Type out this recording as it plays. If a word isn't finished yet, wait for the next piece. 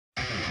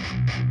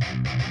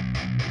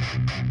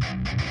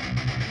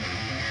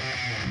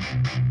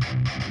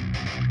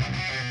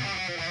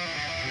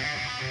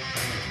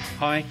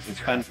Hi, it's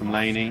Ben from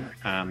Laney,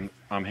 and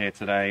I'm here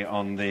today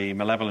on the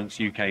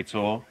Malevolence UK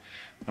tour,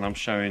 and I'm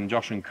showing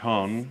Josh and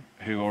Kon,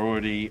 who are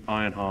already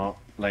Ironheart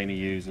Laney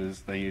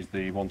users. They use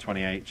the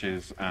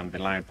 120Hs and the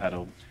loud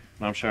pedal,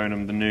 and I'm showing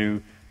them the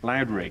new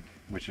loud rig,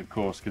 which of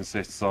course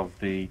consists of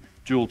the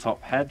dual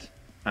top head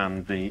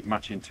and the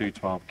matching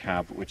 212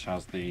 cab, which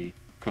has the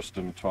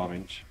custom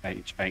 12-inch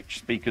HH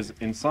speakers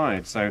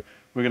inside. So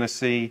we're going to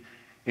see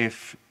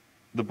if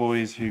the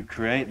boys who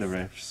create the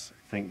riffs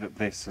think that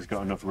this has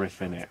got enough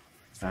riff in it,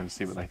 and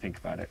see what they think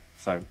about it.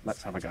 So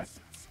let's have a go.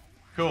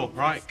 Cool,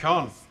 right,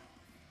 Kon,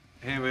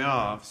 here we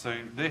are. So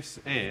this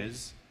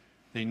is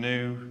the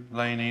new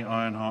Laney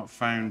Ironheart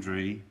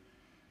Foundry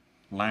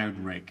loud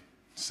rig.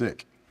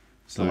 Sick.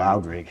 So the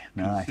loud rig,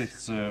 nice.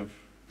 Consists of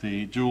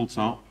the dual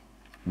top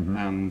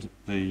and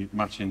the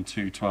matching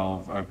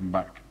 212 open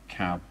back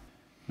cab.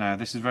 Now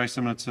this is very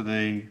similar to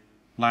the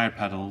loud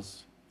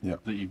pedals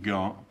that you've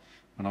got,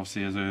 and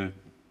obviously as a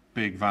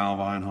big valve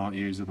Ironheart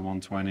user, the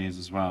 120s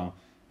as well.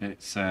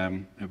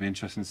 It'll be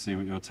interesting to see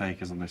what your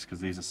take is on this,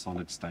 because these are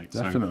solid state.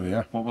 Definitely,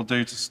 so what we'll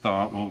do to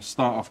start, we'll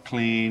start off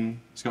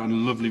clean. It's got a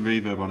lovely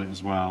reverb on it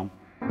as well.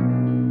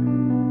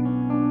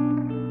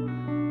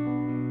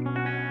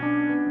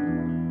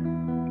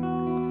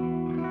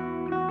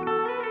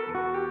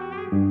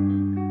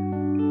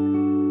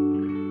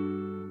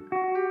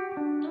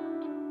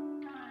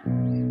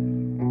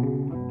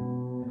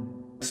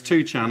 It's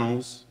 2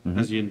 channels,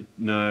 as you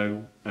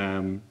know,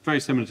 very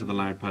similar to the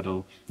loud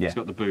pedal. Yeah. It's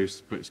got the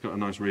boost, but it's got a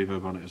nice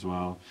reverb on it as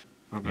well.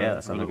 Yeah,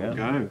 let's have a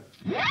go.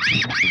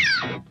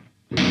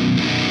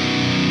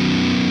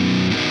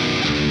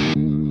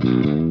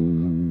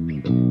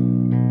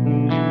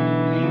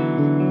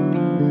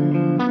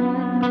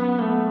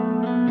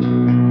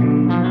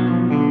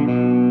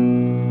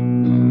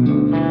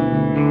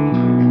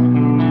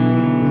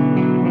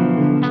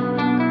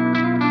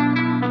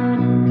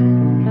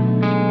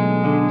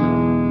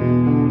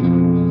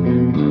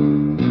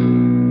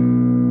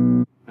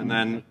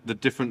 And the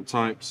different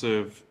types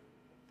of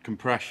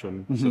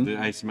compression, so the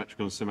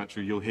asymmetrical and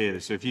symmetrical, you'll hear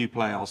this. So if you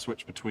play, I'll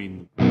switch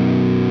between them.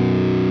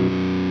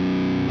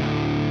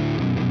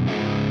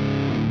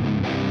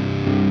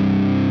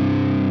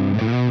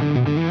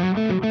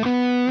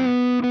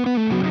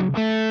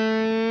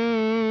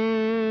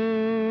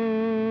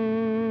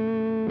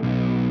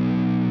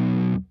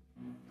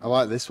 I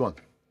like this one.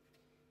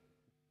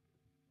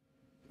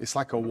 It's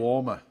like a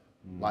warmer,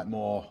 like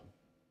more.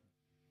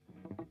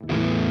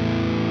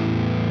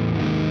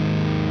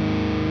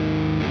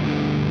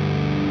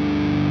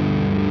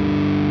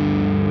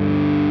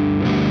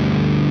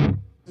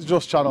 It's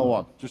just channel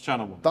 1. Just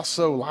channel 1. That's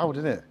so loud,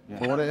 isn't it? Yeah.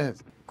 For what it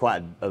is.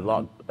 Quite a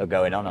lot of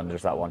going on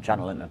just that one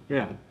channel, isn't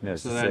there? Yeah.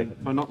 So then,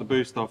 if I knock the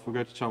boost off, we'll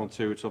go to channel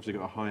 2, which has obviously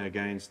got a higher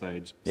gain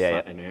stage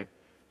sat in it.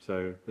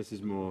 So this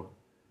is more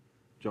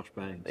Josh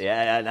Baines.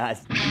 Yeah,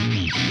 nice.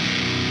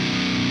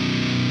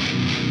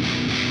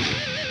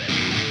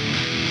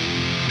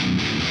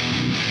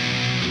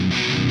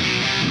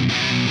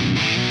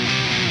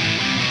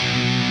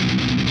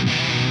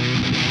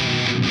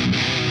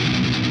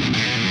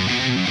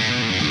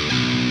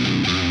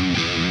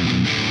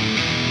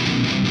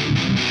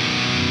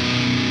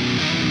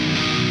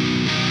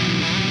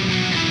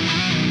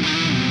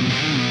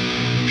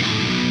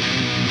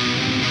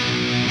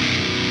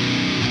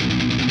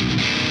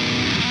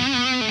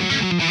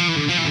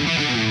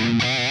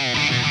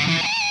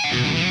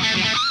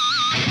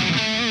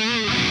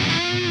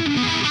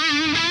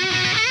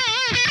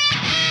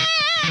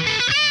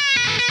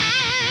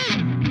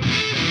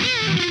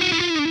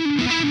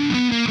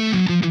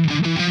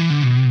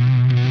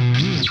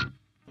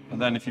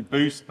 And then if you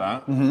boost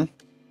that,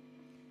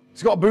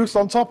 It's got a boost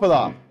on top of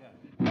that.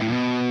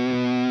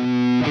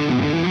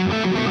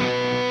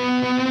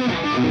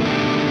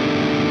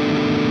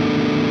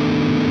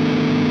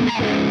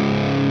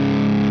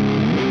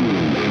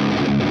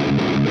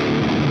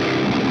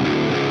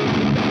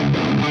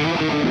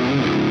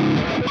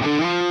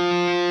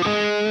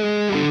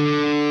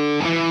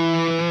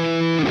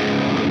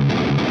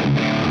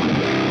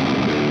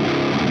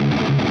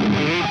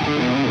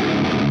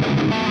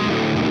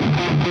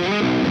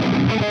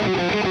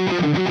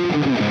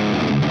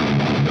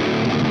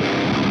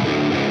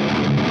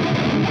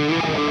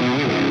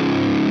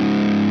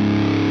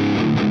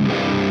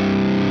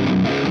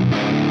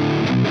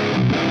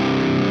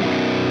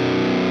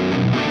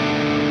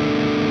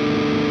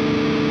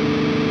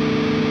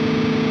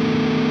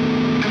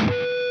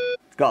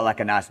 Got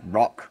like a nice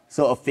rock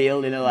sort of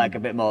feel, you know, like a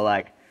bit more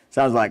like,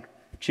 sounds like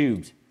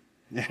tubes.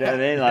 You know what I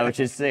mean? Like, which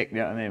is sick, you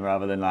know what I mean?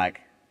 Rather than like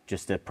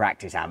just a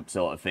practice amp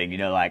sort of thing, you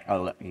know, like,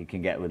 oh, look, you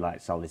can get with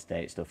like solid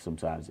state stuff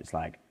sometimes, it's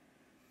like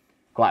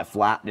quite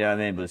flat, you know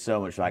what I mean? But there's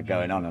so much like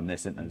going on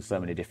this, isn't there? There's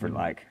so many different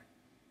like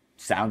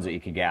sounds that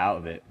you can get out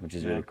of it, which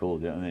is really cool,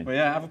 you know what I mean? But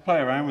yeah, have a play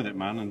around with it,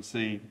 man, and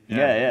see.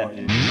 Yeah.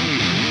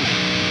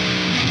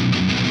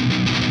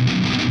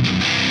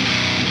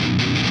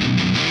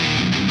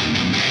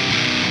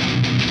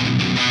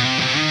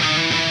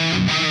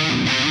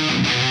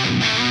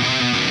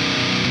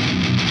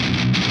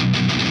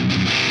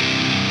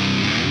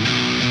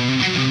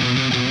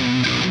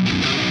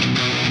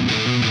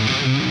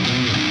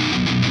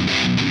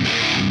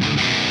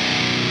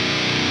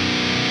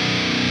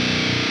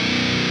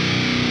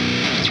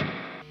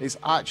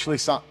 it's actually,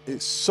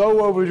 it's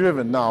so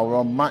overdriven now, we're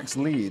on max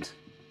lead,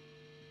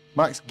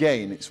 max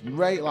gain, it's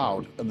right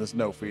loud and there's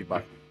no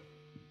feedback.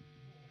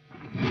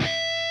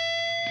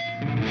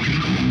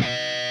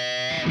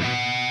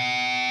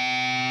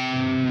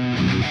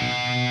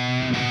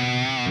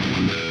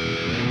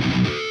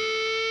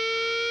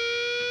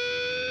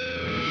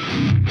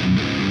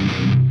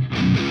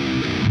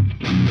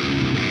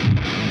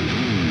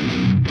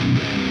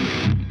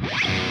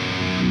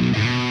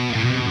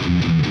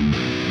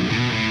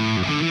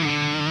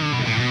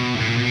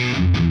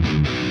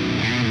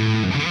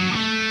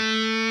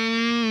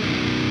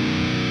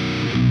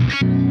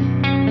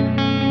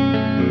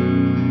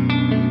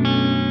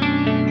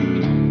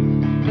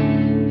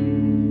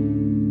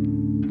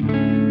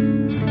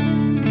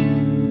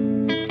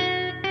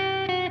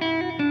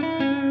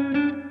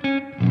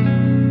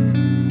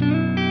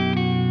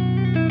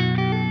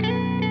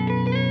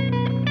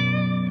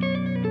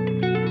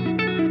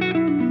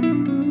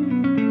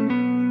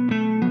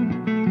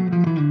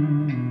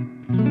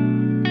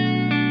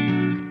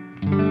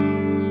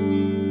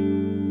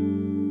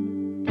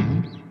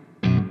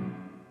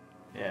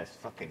 It's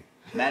fucking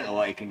mental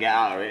what you can get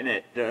out of it, isn't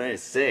it?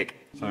 It's sick.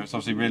 So it's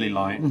obviously really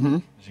light,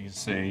 as you can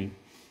see.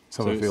 Let's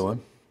have a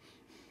feeling.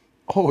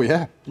 Oh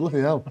yeah,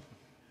 bloody hell.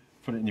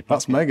 Put it in your pocket.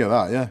 That's mega,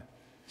 that, yeah.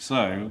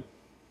 So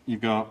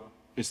you've got,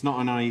 it's not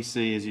an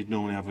IEC as you'd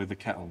normally have with the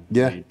kettle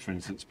lead, for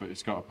instance, but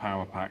it's got a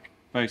power pack,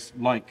 based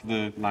like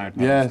the loud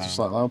pedal. Yeah, it's just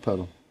like loud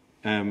pedal.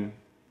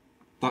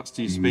 That's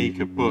to your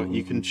speaker, but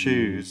you can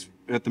choose,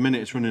 at the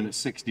minute it's running at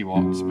 60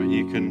 watts, but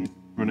you can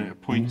run it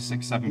at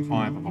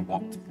 0.675 of a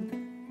watt.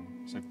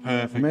 So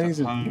perfect.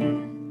 Amazing. At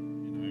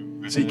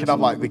home, you know, So you can have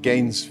like the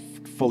gains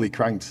fully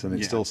cranked and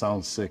it still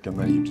sounds sick, and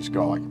then you've just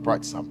got like a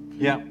practice amp.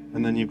 Yeah,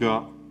 and then you've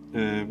got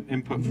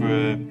input for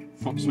a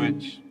foot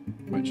switch,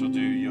 which will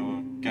do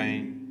your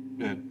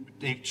gain,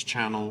 each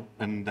channel,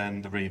 and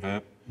then the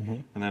reverb,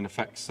 and then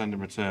effects, send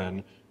and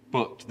return.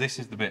 But this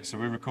is the bit, so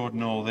we're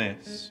recording all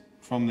this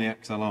from the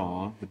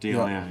XLR, the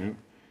DI out,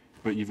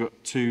 but you've got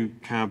two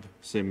cab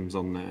sims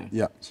on there.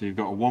 Yeah. So you've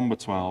got a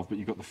 1x12, but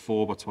you've got the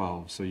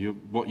 4x12. So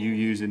what you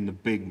use in the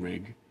big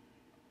rig,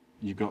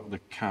 you've got the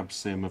cab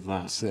sim of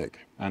that. Sick.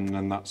 And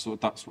then that's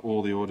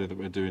all the audio that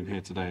we're doing here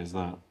today is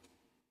that.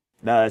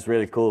 No, it's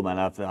really cool, man.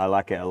 I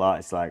like it a lot.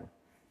 It's like,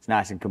 it's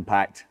nice and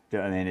compact. Do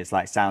you know what I mean? It's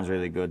like, sounds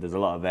really good. There's a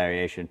lot of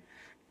variation.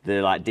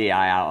 The like DI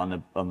out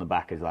on the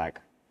back is like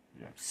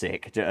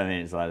sick. Do you know what I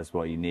mean? It's like, that's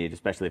what you need,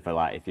 especially for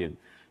like, if you're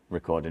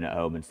recording at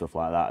home and stuff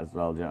like that as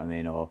well. Do you know what I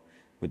mean? Or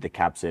with the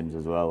cab sims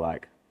as well.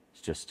 Like,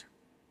 it's just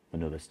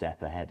another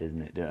step ahead,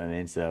 isn't it? Do you know what I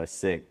mean? So it's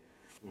sick.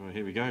 Well,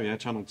 here we go, yeah,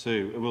 channel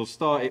 2. We'll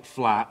start it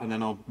flat and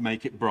then I'll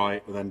make it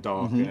bright and then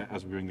darker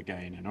as we bring the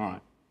gain in, all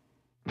right?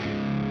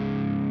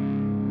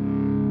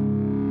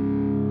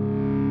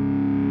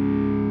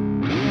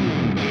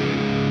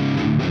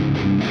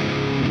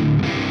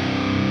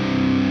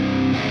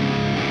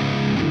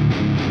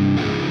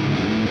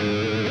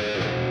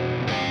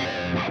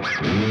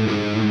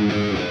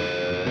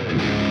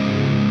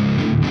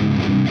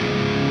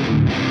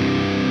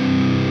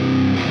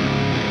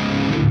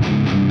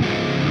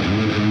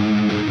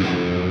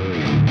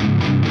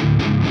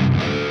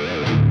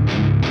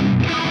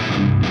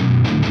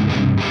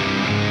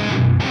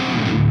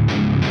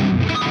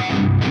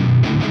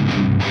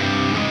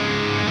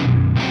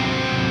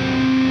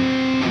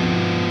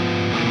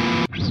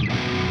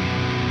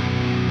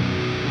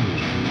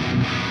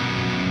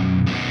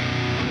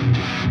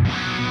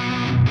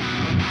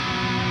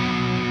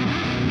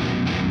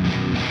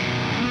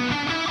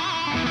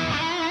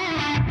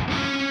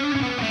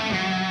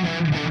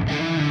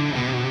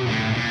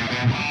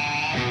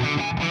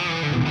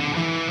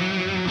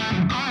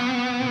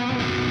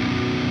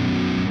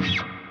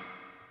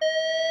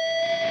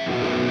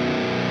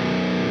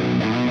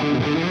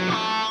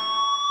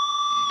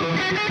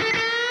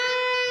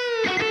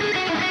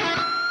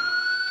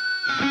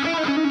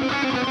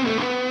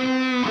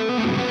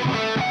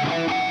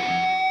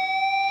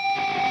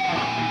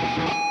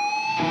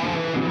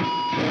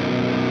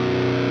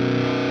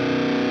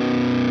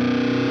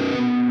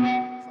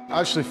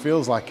 Actually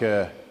feels like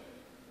a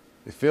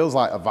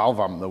valve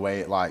amp, the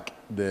way it like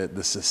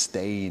the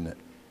sustain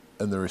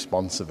and the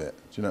response of it.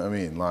 Do you know what I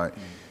mean? Like,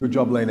 good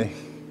job, Laney.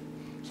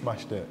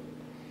 Smashed it.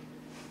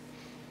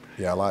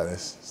 Yeah, I like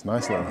this. It's a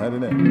nice little head,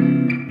 isn't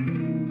it?